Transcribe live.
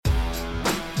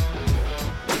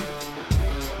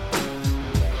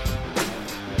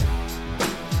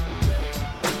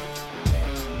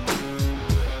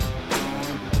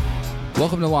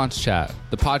Welcome to Launch Chat,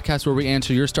 the podcast where we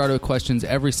answer your startup questions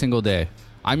every single day.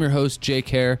 I'm your host, Jake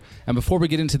Hare, and before we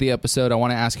get into the episode, I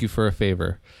want to ask you for a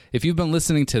favor. If you've been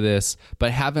listening to this, but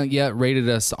haven't yet rated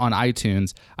us on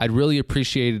iTunes, I'd really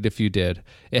appreciate it if you did.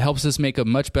 It helps us make a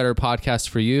much better podcast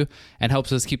for you and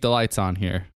helps us keep the lights on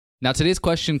here. Now, today's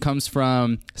question comes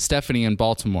from Stephanie in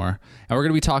Baltimore, and we're going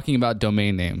to be talking about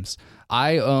domain names.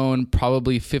 I own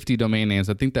probably 50 domain names.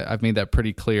 I think that I've made that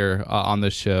pretty clear on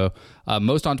this show.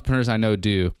 Most entrepreneurs I know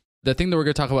do. The thing that we're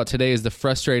going to talk about today is the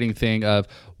frustrating thing of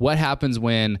what happens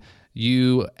when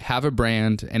you have a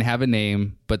brand and have a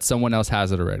name, but someone else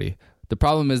has it already. The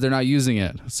problem is they're not using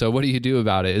it. So what do you do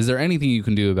about it? Is there anything you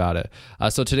can do about it?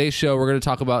 So today's show, we're going to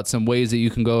talk about some ways that you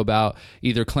can go about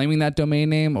either claiming that domain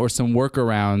name or some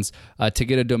workarounds to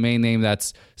get a domain name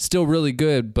that's still really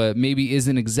good, but maybe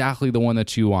isn't exactly the one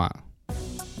that you want.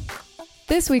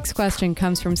 This week's question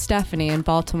comes from Stephanie in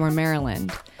Baltimore,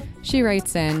 Maryland. She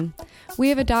writes in, "We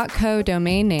have a .co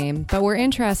domain name, but we're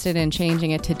interested in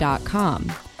changing it to .com.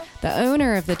 The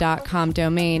owner of the .com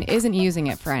domain isn't using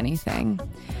it for anything.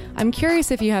 I'm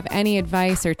curious if you have any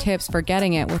advice or tips for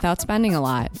getting it without spending a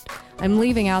lot. I'm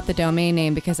leaving out the domain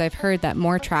name because I've heard that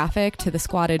more traffic to the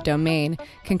squatted domain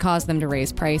can cause them to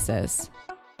raise prices."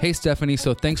 Hey, Stephanie.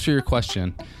 So thanks for your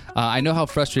question. I know how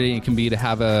frustrating it can be to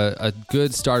have a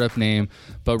good startup name,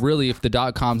 but really if the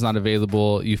 .com's not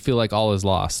available, you feel like all is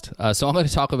lost. So I'm going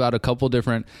to talk about a couple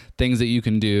different things that you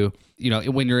can do,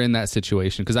 when you're in that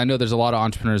situation, because I know there's a lot of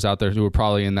entrepreneurs out there who are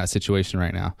probably in that situation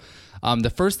right now. The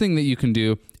first thing that you can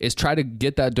do is try to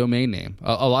get that domain name.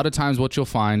 A lot of times what you'll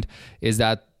find is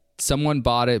that someone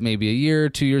bought it maybe a year,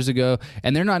 2 years ago,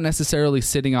 and they're not necessarily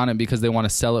sitting on it because they want to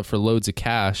sell it for loads of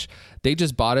cash. They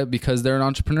just bought it because they're an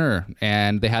entrepreneur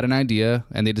and they had an idea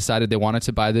and they decided they wanted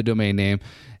to buy the domain name,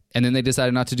 and then they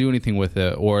decided not to do anything with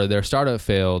it, or their startup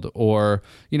failed, or,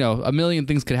 a million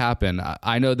things could happen.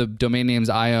 I know the domain names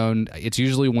I own, it's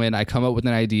usually when I come up with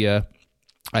an idea,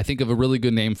 I think of a really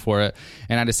good name for it,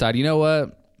 and I decide, you know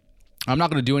what? I'm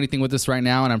not going to do anything with this right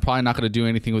now, and I'm probably not going to do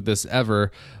anything with this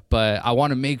ever, but I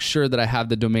want to make sure that I have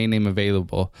the domain name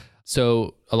available.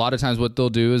 So a lot of times what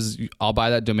they'll do is I'll buy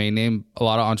that domain name. A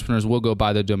lot of entrepreneurs will go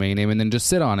buy the domain name and then just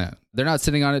sit on it. They're not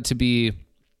sitting on it to be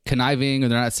conniving, or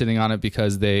they're not sitting on it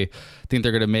because they think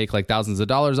they're going to make like thousands of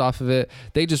dollars off of it.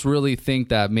 They just really think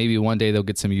that maybe one day they'll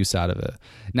get some use out of it.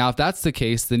 Now, if that's the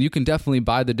case, then you can definitely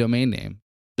buy the domain name.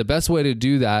 The best way to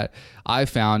do that, I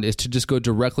found, is to just go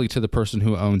directly to the person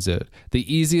who owns it.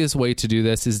 The easiest way to do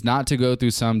this is not to go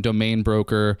through some domain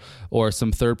broker or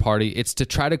some third party. It's to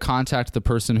try to contact the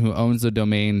person who owns the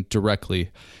domain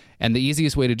directly. And the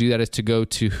easiest way to do that is to go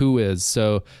to Whois.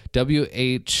 So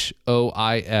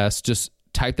WHOIS, just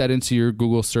type that into your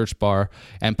Google search bar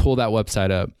and pull that website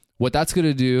up. What that's going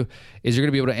to do is you're going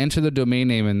to be able to enter the domain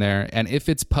name in there. And if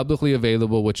it's publicly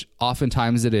available, which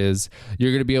oftentimes it is, you're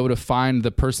going to be able to find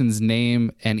the person's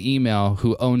name and email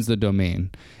who owns the domain.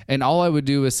 And all I would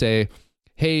do is say,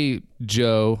 "Hey,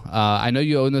 Joe, I know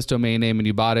you own this domain name and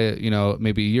you bought it,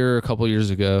 maybe a year or a couple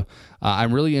years ago.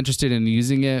 I'm really interested in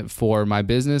using it for my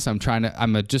business. I'm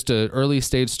just an early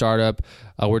stage startup.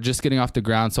 We're just getting off the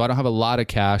ground, so I don't have a lot of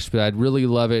cash, but I'd really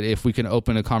love it if we can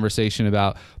open a conversation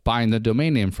about buying the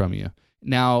domain name from you."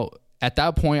 Now, at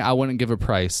that point, I wouldn't give a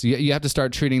price. You have to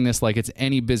start treating this like it's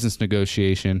any business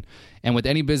negotiation. And with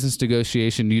any business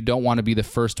negotiation, you don't want to be the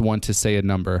first one to say a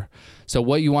number. So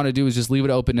what you want to do is just leave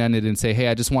it open-ended and say, "Hey,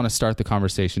 I just want to start the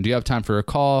conversation. Do you have time for a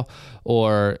call?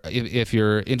 Or if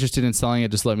you're interested in selling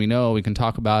it, just let me know. We can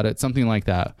talk about it," something like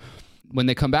that. When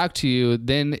they come back to you,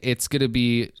 then it's going to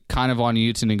be kind of on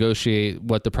you to negotiate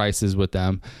what the price is with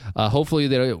them. Hopefully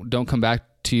they don't come back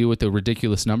to you with a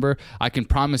ridiculous number. I can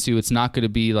promise you it's not going to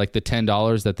be like the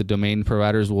 $10 that the domain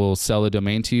providers will sell a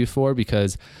domain to you for,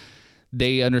 because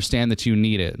they understand that you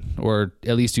need it, or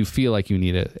at least you feel like you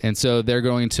need it. And so they're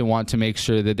going to want to make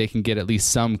sure that they can get at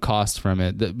least some cost from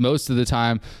it. Most of the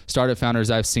time, startup founders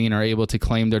I've seen are able to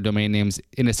claim their domain names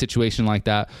in a situation like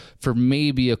that for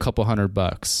maybe a couple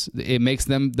 $100. It makes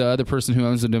them, the other person who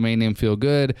owns the domain name, feel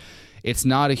good. It's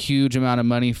not a huge amount of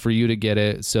money for you to get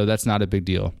it, so that's not a big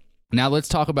deal. Now let's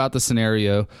talk about the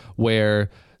scenario where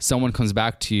someone comes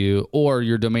back to you, or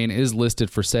your domain is listed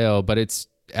for sale, but it's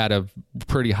at a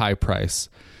pretty high price.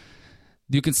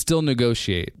 You can still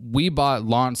negotiate. We bought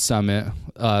Launch Summit,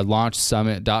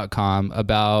 launchsummit.com,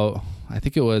 I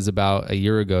think it was about a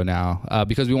year ago now,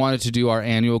 because we wanted to do our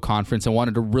annual conference and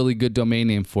wanted a really good domain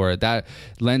name for it. That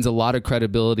lends a lot of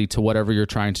credibility to whatever you're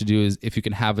trying to do. Is if you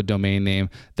can have a domain name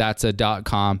that's a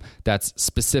 .com that's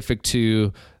specific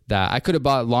to that. I could have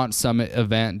bought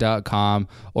launchsummitevent.com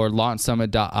or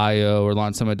launchsummit.io or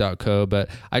launchsummit.co, but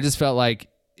I just felt like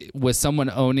with someone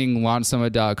owning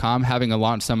launchsummit.com, having a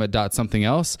launch summit something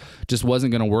else just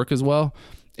wasn't going to work as well.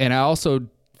 And I also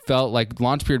felt like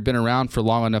Launchpeer had been around for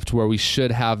long enough to where we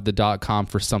should have the .com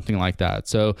for something like that.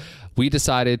 So we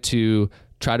decided to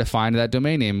try to find that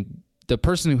domain name. The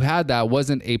person who had that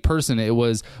wasn't a person. It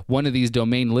was one of these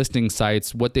domain listing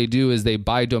sites. What they do is they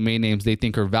buy domain names they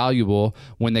think are valuable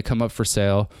when they come up for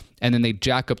sale, and then they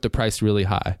jack up the price really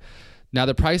high. Now,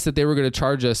 the price that they were going to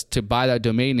charge us to buy that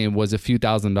domain name was a few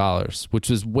 $1,000s, which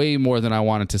was way more than I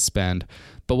wanted to spend.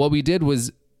 But what we did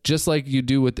was, just like you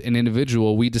do with an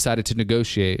individual, we decided to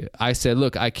negotiate. I said,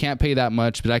 look, I can't pay that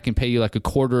much, but I can pay you like a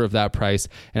quarter of that price,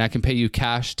 and I can pay you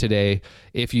cash today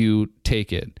if you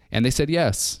take it. And they said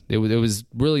yes. It was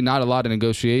really not a lot of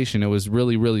negotiation. It was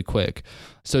really, really quick.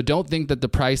 So don't think that the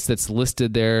price that's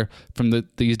listed there from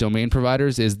these domain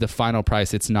providers is the final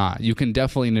price. It's not. You can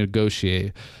definitely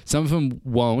negotiate. Some of them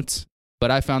won't. But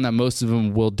I found that most of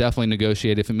them will definitely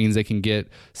negotiate if it means they can get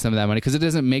some of that money, because it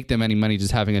doesn't make them any money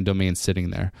just having a domain sitting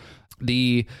there.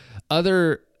 The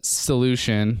other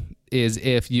solution is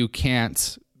if you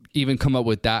can't even come up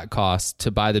with that cost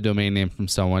to buy the domain name from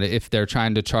someone, if they're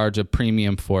trying to charge a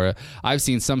premium for it. I've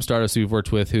seen some startups we've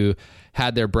worked with who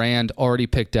had their brand already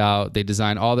picked out. They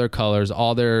designed all their colors,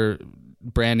 all their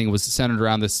branding was centered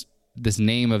around this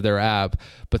name of their app,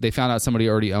 but they found out somebody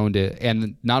already owned it.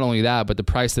 And not only that, but the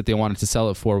price that they wanted to sell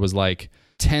it for was like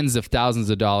tens of thousands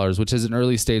of dollars, which as an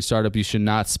early stage startup, you should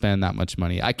not spend that much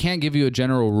money. I can't give you a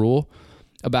general rule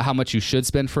about how much you should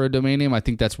spend for a domain name. I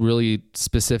think that's really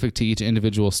specific to each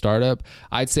individual startup.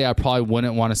 I'd say I probably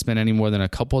wouldn't want to spend any more than a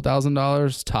couple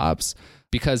 $1,000s tops,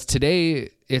 because today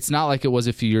it's not like it was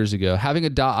a few years ago. Having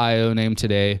a .io name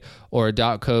today or a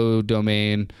 .co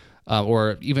domain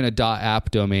or even a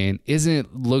 .app domain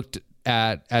isn't looked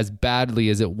at as badly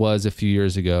as it was a few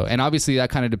years ago. And obviously that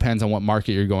kind of depends on what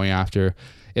market you're going after.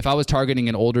 If I was targeting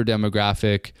an older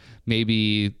demographic,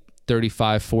 maybe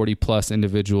 35, 40 plus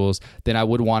individuals, then I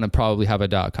would want to probably have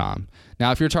a .com.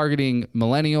 Now, if you're targeting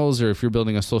millennials, or if you're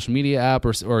building a social media app,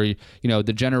 or you know,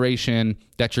 the generation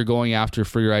that you're going after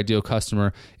for your ideal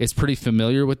customer is pretty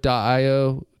familiar with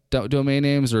 .io domain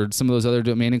names or some of those other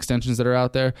domain extensions that are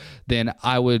out there, then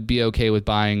I would be okay with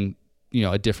buying, you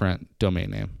know, a different domain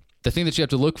name. The thing that you have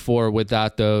to look for with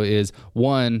that, though, is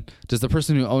one, does the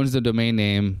person who owns the domain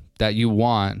name that you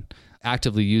want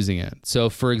actively using it? So,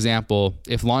 for example,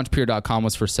 if launchpeer.com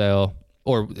was for sale,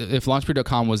 or if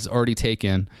launchpeer.com was already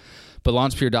taken, but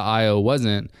launchpeer.io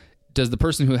wasn't, does the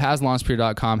person who has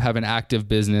launchpeer.com have an active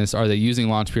business? Are they using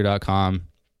launchpeer.com?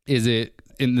 Is it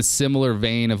in the similar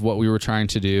vein of what we were trying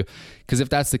to do? Because if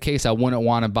that's the case, I wouldn't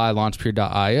want to buy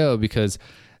launchpeer.io, because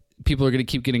people are going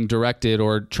to keep getting directed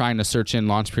or trying to search in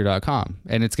launchpeer.com,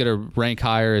 and it's going to rank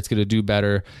higher, it's going to do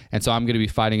better, and so I'm going to be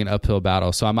fighting an uphill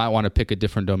battle. So I might want to pick a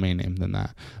different domain name than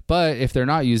that. But if they're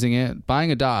not using it,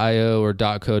 buying a .io or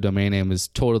 .co domain name is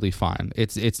totally fine.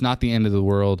 It's not the end of the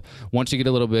world. Once you get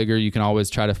a little bigger, you can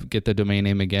always try to get the domain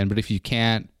name again, but if you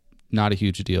can't, not a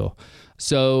huge deal.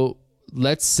 So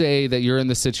let's say that you're in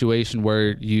the situation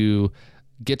where you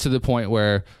get to the point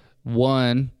where,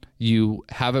 one, you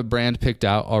have a brand picked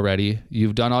out already,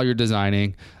 you've done all your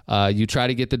designing, you try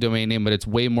to get the domain name, but it's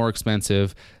way more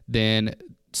expensive. Then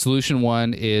solution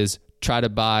one is try to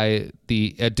buy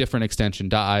a different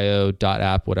extension, .io,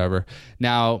 .app, whatever.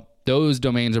 Now, those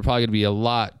domains are probably going to be a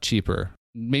lot cheaper.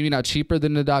 Maybe not cheaper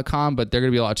than the .com, but they're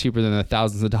going to be a lot cheaper than the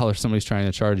thousands of dollars somebody's trying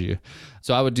to charge you.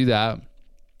 So I would do that.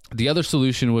 The other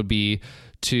solution would be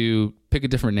to pick a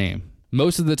different name.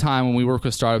 Most of the time when we work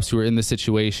with startups who are in this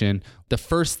situation, the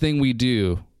first thing we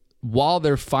do while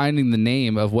they're finding the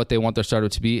name of what they want their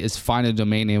startup to be is find a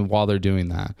domain name while they're doing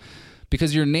that.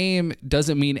 Because your name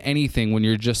doesn't mean anything when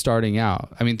you're just starting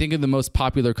out. I mean, think of the most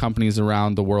popular companies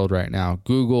around the world right now.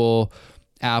 Google,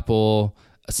 Apple,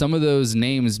 some of those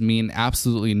names mean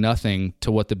absolutely nothing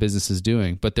to what the business is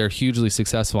doing, but they're hugely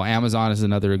successful. Amazon is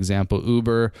another example.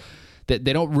 Uber, that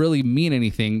they don't really mean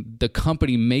anything. The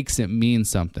company makes it mean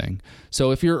something.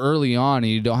 So if you're early on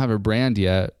and you don't have a brand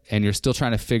yet, and you're still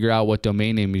trying to figure out what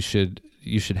domain name you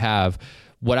should have,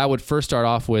 what I would first start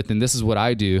off with, and this is what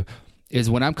I do, is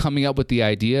when I'm coming up with the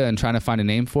idea and trying to find a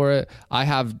name for it, I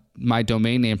have my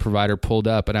domain name provider pulled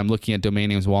up and I'm looking at domain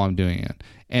names while I'm doing it.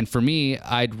 And for me,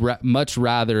 I'd much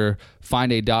rather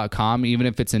find a .com, even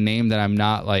if it's a name that I'm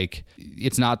not like,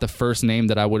 it's not the first name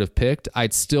that I would have picked.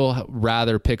 I'd still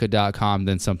rather pick a .com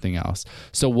than something else.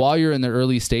 So while you're in the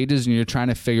early stages and you're trying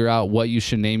to figure out what you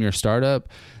should name your startup,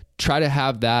 try to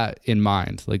have that in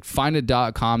mind. Like find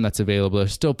a .com that's available.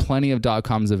 There's still plenty of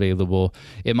 .coms available.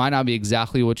 It might not be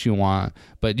exactly what you want,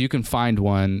 but you can find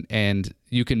one and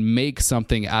you can make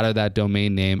something out of that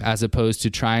domain name as opposed to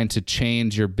trying to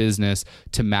change your business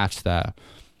to match that.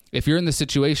 If you're in the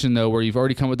situation though where you've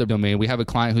already come with a domain, we have a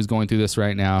client who's going through this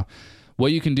right now.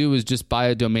 What you can do is just buy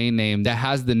a domain name that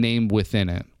has the name within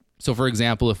it. So for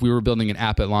example, if we were building an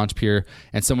app at LaunchPeer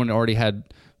and someone already had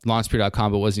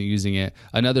launchpeer.com but wasn't using it,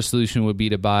 another solution would be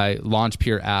to buy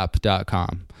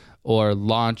launchpeerapp.com or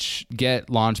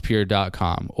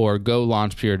getlaunchpeer.com or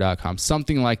golaunchpeer.com,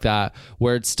 something like that,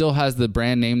 where it still has the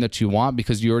brand name that you want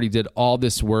because you already did all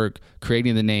this work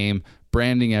creating the name,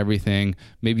 branding everything.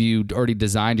 Maybe you already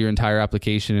designed your entire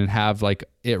application and have like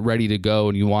it ready to go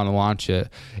and you want to launch it.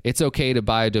 It's okay to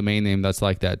buy a domain name that's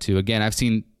like that too. Again, I've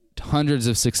seen hundreds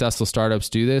of successful startups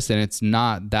do this and it's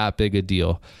not that big a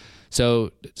deal.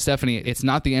 So Stephanie, it's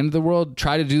not the end of the world.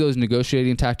 Try to do those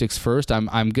negotiating tactics first.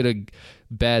 I'm going to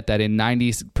bet that in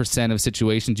 90% of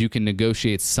situations you can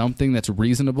negotiate something that's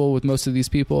reasonable with most of these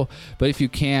people. But if you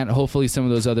can't, hopefully some of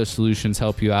those other solutions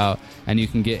help you out and you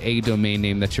can get a domain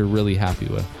name that you're really happy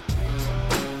with.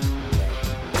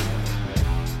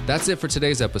 That's it for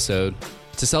today's episode.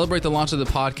 To celebrate the launch of the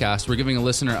podcast, we're giving a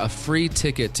listener a free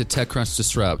ticket to TechCrunch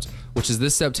Disrupt, which is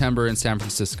this September in San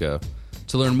Francisco.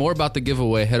 To learn more about the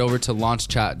giveaway, head over to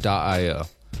launchchat.io.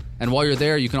 And while you're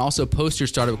there, you can also post your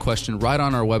startup question right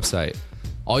on our website.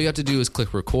 All you have to do is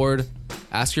click record,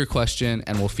 ask your question,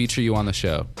 and we'll feature you on the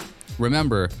show.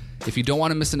 Remember, if you don't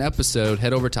want to miss an episode,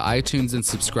 head over to iTunes and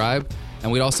subscribe,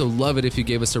 and we'd also love it if you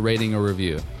gave us a rating or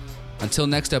review. Until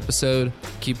next episode,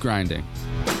 keep grinding.